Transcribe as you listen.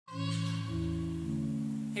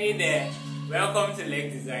Hey there, welcome to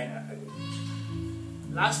Leg Design Academy.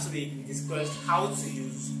 Last week we discussed how to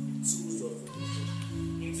use tools of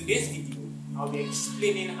Photoshop. In today's video, I'll be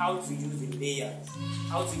explaining how to use the layers,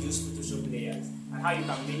 how to use Photoshop layers, and how you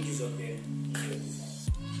can make use of them in your design.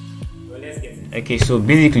 So let's get it. Okay, so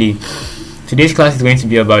basically, today's class is going to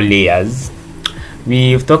be about layers.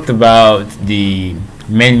 We've talked about the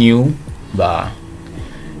menu bar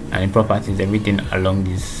and properties, everything along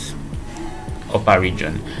this upper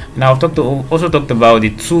region. Now I've also talked about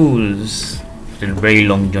the tools. It's a very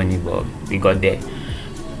long journey, but we got there.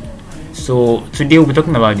 So today we'll be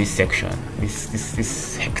talking about this section,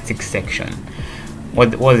 this hectic section.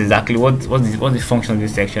 What's the function of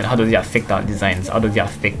this section? How does it affect our designs? How does it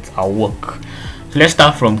affect our work? So let's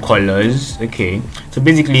start from colors. Okay, so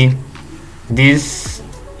basically this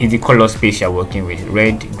is the color space you're working with: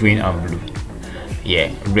 red, green, and blue. Yeah,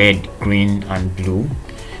 red, green, and blue.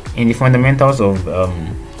 In the fundamentals of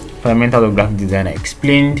graphic design, I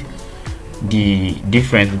explained the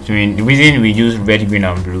difference between the reason we use red, green,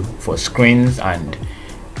 and blue for screens and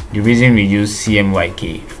the reason we use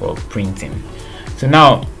CMYK for printing. So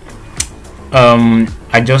now,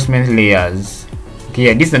 adjustment layers. Okay,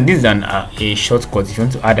 yeah, this is a shortcut if you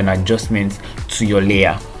want to add an adjustment to your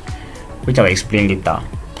layer, which I'll explain later.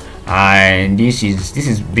 And this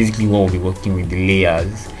is basically what we'll be working with, the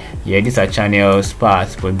layers. Yeah, these are channels,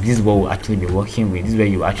 parts, but this is what we'll actually be working with. This is where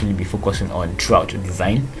you actually be focusing on throughout your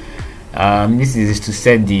design. This is to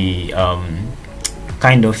set the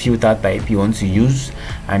kind of filter type you want to use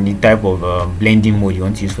and the type of blending mode you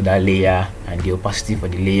want to use for that layer, and the opacity for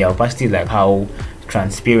the layer. Opacity is like how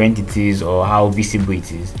transparent it is or how visible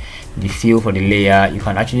it is. The feel for the layer, you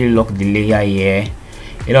can actually lock the layer here.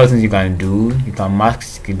 A lot of things you can do. You can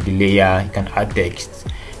mask the layer, you can add text,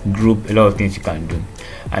 group, a lot of things you can do.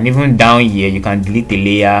 And even down here you can delete the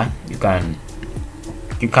layer. You can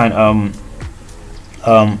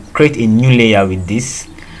create a new layer with this.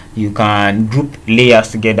 You can group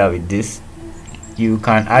layers together with this. You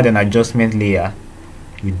can add an adjustment layer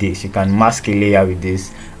with this. You can mask a layer with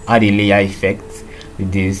this, add a layer effect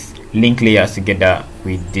with this, link layers together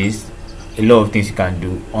with this. A lot of things you can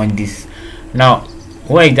do on this. Now,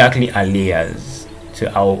 what exactly are layers? So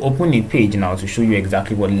I'll open a page now to show you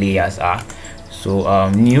exactly what layers are. So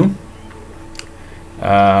new,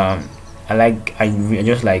 I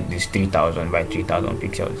just like this 3000 by 3000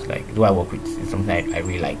 pixels. Like, do I work with? It's something I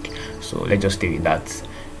really like, so let's just stay with that.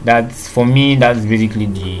 That's, for me, that's basically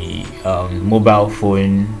the mobile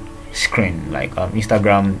phone screen, like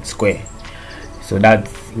Instagram square. So that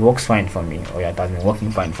works fine for me. Oh yeah, that's been working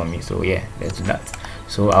fine for me. So yeah, let's do that.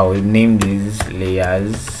 So I will name these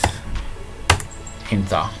layers,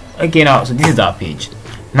 enter. Okay, now so this is our page.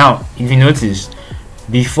 Now if you notice,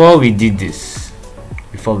 before we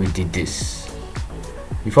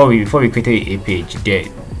created a page,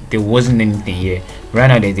 there wasn't anything here. Right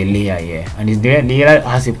now there's a layer here, and the layer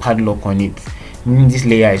has a padlock on it, meaning this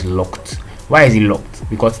layer is locked. Why is it locked?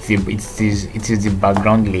 Because it is the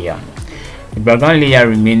background layer. The background layer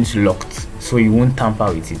remains locked, so you won't tamper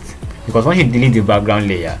with it. Because once you delete the background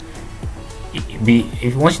layer,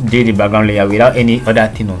 once you delete the background layer without any other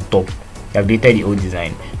thing on top, you have deleted the old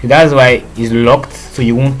design. So that's why it's locked, so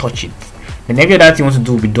you won't touch it. Then every other thing you want to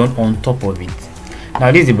do will be done on top of it.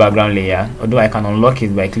 Now this is the background layer, although I can unlock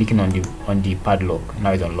it by clicking on the padlock.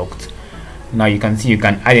 Now it's unlocked. Now you can see you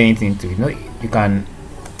can add anything to it. You can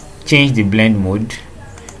change the blend mode.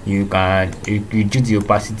 You can reduce the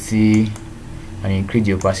opacity and increase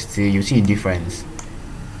the opacity. You see the difference.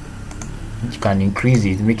 You can increase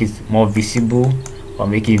it, make it more visible, or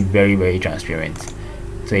make it very, very transparent.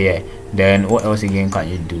 So yeah, then what else again can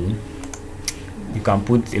you do? You can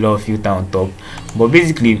put a lot of filter on top, but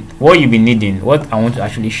basically what you'll be needing, what I want to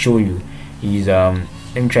actually show you is let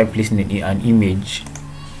me try placing an image.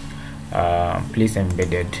 Place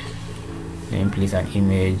embedded, then place an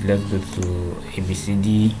image. Let's go to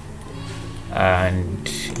ABCD and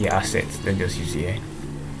yeah, assets. Let's just use here.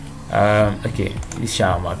 Okay, this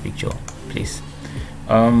shall my picture, please.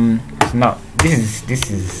 So now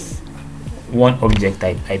this is one object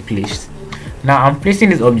I placed. Now I'm placing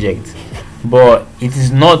this object, but it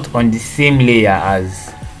is not on the same layer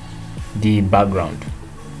as the background.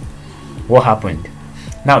 What happened?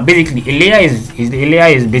 Now basically a layer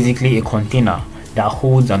is basically a container that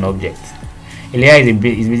holds an object. A layer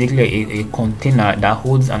is basically a container that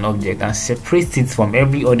holds an object and separates it from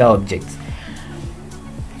every other object.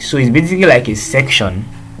 So it's basically like a section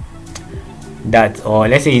that, or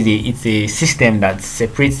let's say it's a system that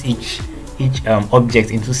separates each object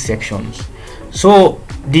into sections. So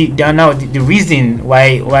the reason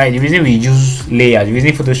we use layers, the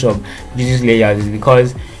reason Photoshop uses layers is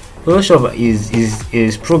because Photoshop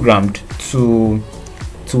is programmed to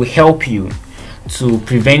help you, to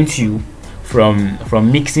prevent you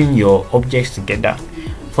from mixing your objects together.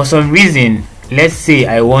 For some reason, let's say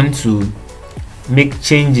I want to make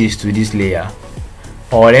changes to this layer,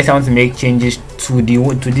 or let's say I want to make changes to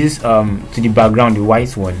the background, the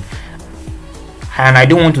white one, and I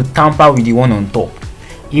don't want to tamper with the one on top.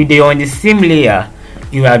 If they are on the same layer,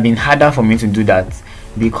 it would have been harder for me to do that,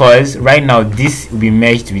 because right now this will be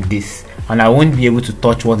merged with this and I won't be able to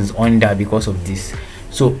touch what is under because of this.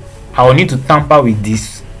 So I will need to tamper with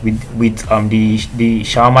this with the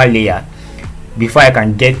shawarma layer before I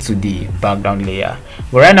can get to the background layer.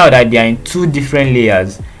 But right now that they are in two different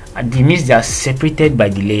layers, it means they are separated by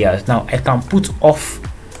the layers. Now I can put off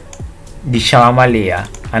the shawarma layer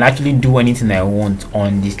and actually do anything I want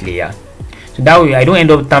on this layer. So that way I don't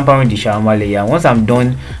end up tampering with the shawarma layer. Once I'm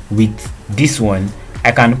done with this one,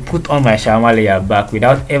 I can put on my shawarma layer back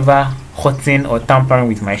without ever hurting or tampering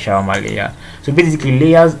with my shawarma layer. So basically,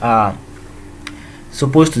 layers are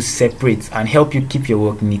supposed to separate and help you keep your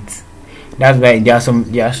work neat. That's why there are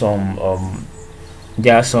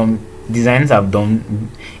some designs I've done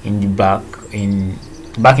in the back in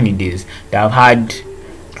the days that I've had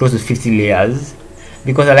close to 50 layers,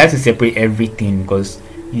 because I like to separate everything, because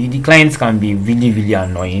the clients can be really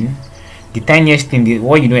annoying. The tiniest thing,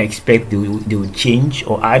 what you don't expect, they will change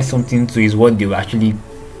or add something to, is what they will actually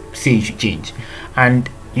say you should change, and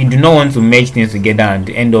you do not want to merge things together and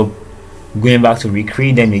end up going back to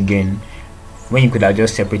recreate them again when you could have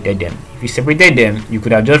just separated them. If you separated them, you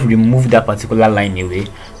could have just removed that particular line away,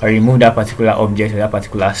 or removed that particular object or that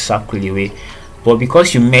particular circle away. But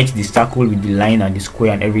because you merged the circle with the line and the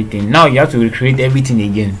square and everything, now you have to recreate everything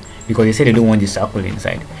again, because they said they don't want the circle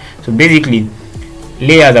inside. So basically,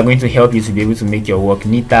 layers are going to help you to be able to make your work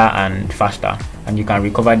neater and faster, and you can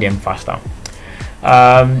recover them faster.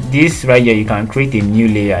 This right here, you can create a new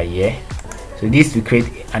layer here. So this will create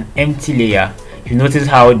an empty layer. If you notice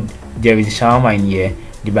how there is a shawarma in here,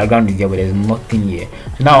 the background is there but there's nothing here.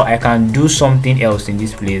 So now I can do something else in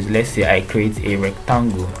this place. Let's say I create a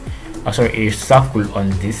rectangle, a circle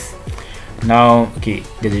on this. Now okay,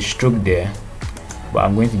 there's a stroke there, but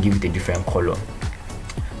I'm going to give it a different color.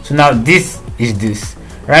 So now this is this.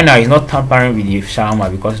 Right now it's not tampering with the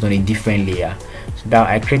shawarma because it's on a different layer. So now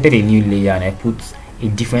I created a new layer and I put a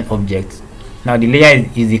different object. Now the layer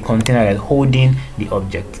is the container that's holding the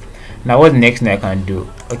object. Now what's the next thing I can do?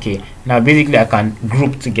 Okay, now basically I can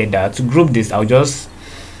group together. To group this, I'll just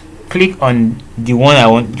click on the one I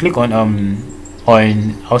want. Click on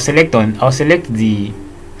I'll select the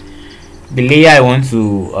layer I want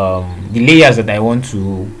to the layers that I want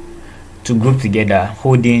to group together,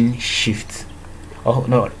 holding shift,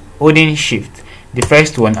 holding shift, the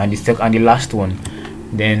first one and the second and the last one.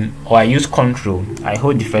 Then, or I use control, I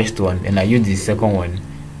hold the first one and I use the second one.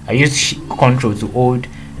 I use control to hold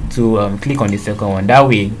to click on the second one. That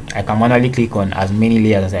way I can manually click on as many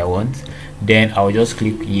layers as I want. Then I'll just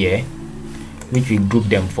click here, which will group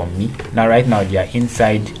them for me. Now right now they are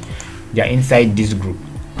inside this group.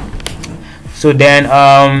 So then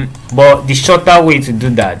but the shorter way to do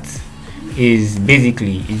that is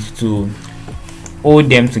to hold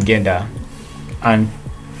them together and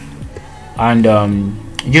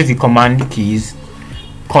use the command keys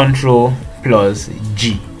Control plus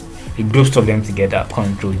G. It groups of them together,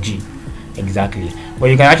 Control G, exactly. But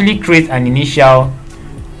you can actually create an initial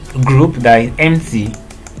group that is empty,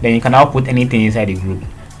 then you can now put anything inside the group,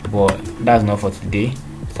 but that's not for today.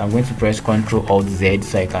 So I'm going to press Control Alt Z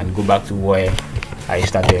so I can go back to where I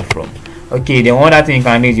started from. Okay, then one other thing you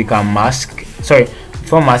can do is you can mask. Sorry,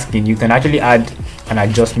 before masking, you can actually add an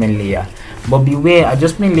adjustment layer. But beware,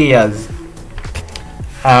 adjustment layers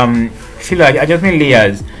adjustment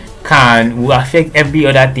layers will affect every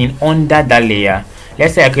other thing under that layer.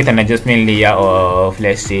 Let's say I create an adjustment layer of,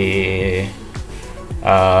 let's say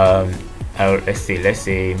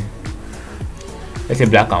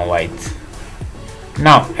black and white.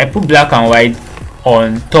 Now I put black and white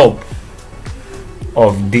on top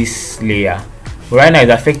of this layer. Right now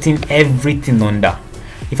it's affecting everything under.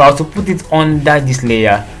 If I was to put it under this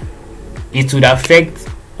layer, it would affect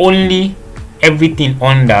only everything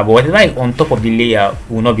under, but whatever is on top of the layer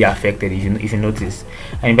will not be affected, if you notice.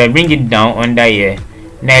 And if I bring it down under here,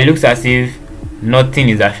 now it looks as if nothing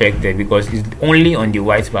is affected because it's only on the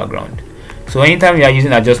white background. So anytime you are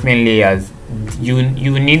using adjustment layers, you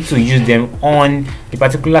need to use them on the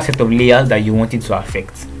particular set of layers that you want it to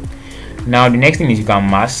affect. Now the next thing is you can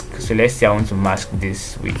mask. So let's say I want to mask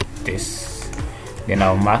this with this, then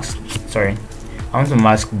I want to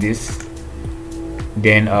mask this.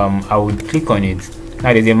 Then I would click on it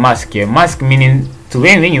Now there's a mask here. Mask meaning, so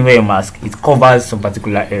when you wear a mask, it covers some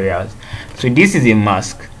particular areas. So this is a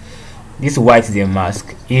mask. This white is a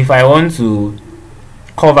mask. If I want to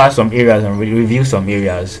cover some areas and reveal some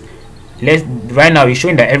areas, right now it's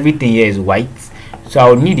showing that everything here is white, so I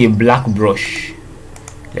would need a black brush.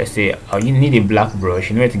 Let's say I'll need a black brush.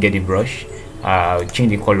 You know where to get a brush. I'll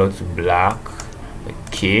change the color to black.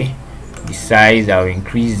 Okay, the size I'll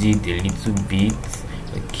increase it a little bit.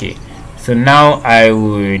 Okay, so now I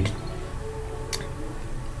would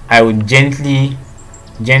gently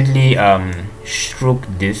stroke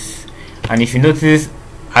this, and if you notice,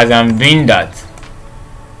 as I'm doing that,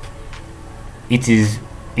 it is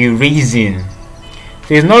erasing.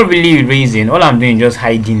 So it's not really erasing. All I'm doing is just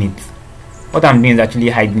hiding it. What I'm doing is actually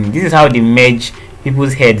hiding it. This is how they merge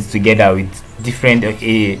people's heads together with different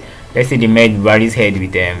let's say they merge Barry's head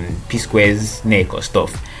with P Square's neck or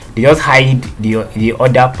stuff. They just hide the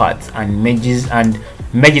other parts and merge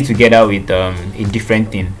it together with a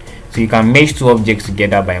different thing. So you can merge two objects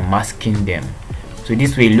together by masking them. So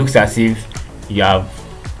this way it looks as if you have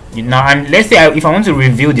now. And let's say if I want to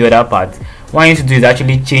reveal the other part, what I need to do is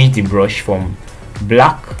actually change the brush from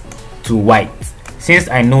black to white. Since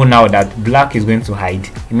I know now that black is going to hide,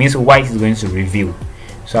 it means white is going to reveal.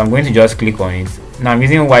 So I'm going to just click on it. Now I'm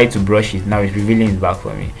using white to brush it. Now it's revealing it back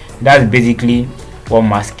for me. That's basically what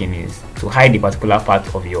masking is, to hide the particular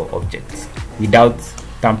part of your object without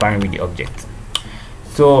tampering with the object.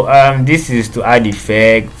 So this is to add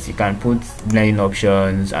effects. You can put blending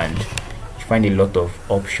options, and you find a lot of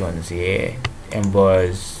options here.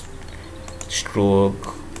 Emboss,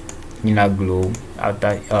 stroke, inner glow,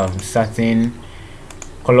 outer satin,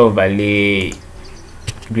 color overlay,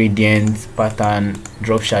 gradient, pattern,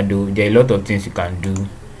 drop shadow. There are a lot of things you can do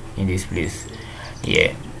in this place.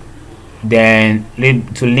 Yeah. Then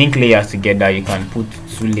to link layers together, you can put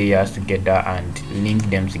two layers together and link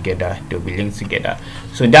them together. They'll be linked together.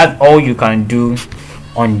 So that's all you can do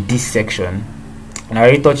on this section. And I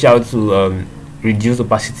already taught you how to reduce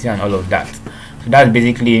opacity and all of that. So that's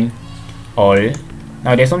basically all.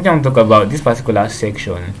 Now there's something I want to talk about this particular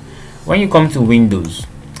section. When you come to Windows,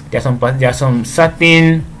 there are some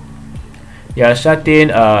certain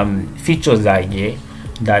features that are here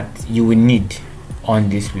that you will need on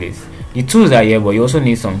this place. The tools are here, but you also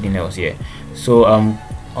need something else here. So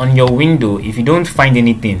on your window, if you don't find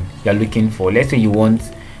anything you're looking for, let's say your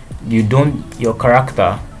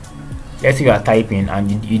character, let's say you are typing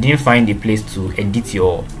and you didn't find a place to edit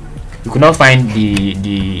you could not find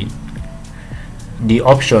the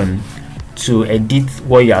option to edit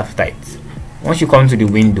what you have typed. Once you come to the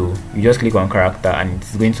window, you just click on character and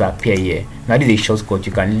it's going to appear here. Now this is a shortcut.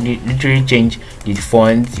 You can literally change the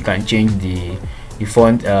font, you can change the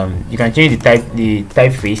font, you can change the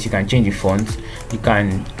typeface, you can change the font, you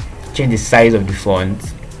can change the size of the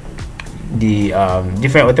font, the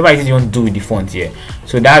different whatever it is you want to do with the font here.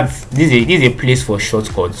 So this is a place for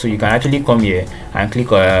shortcuts. So you can actually come here and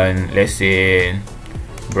click on, let's say,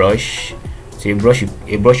 brush. So a brush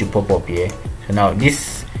will pop up here. So now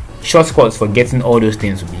this shortcuts for getting all those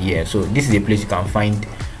things will be here. So this is a place you can find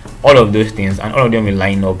all of those things, and all of them will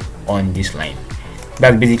line up on this line.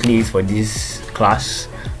 That's basically it for this class.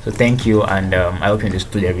 So thank you, and I hope you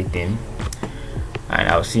understood everything, and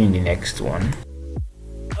I'll see you in the next one.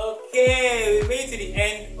 Okay, we made it to the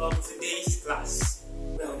end of today's class.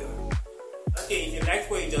 Well done. Okay, if you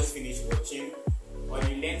liked what you just finished watching, or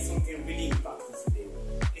you learned something really impactful today,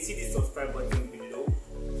 you see the subscribe button below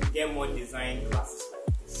to get more design classes like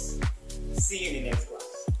this. See you in the next class.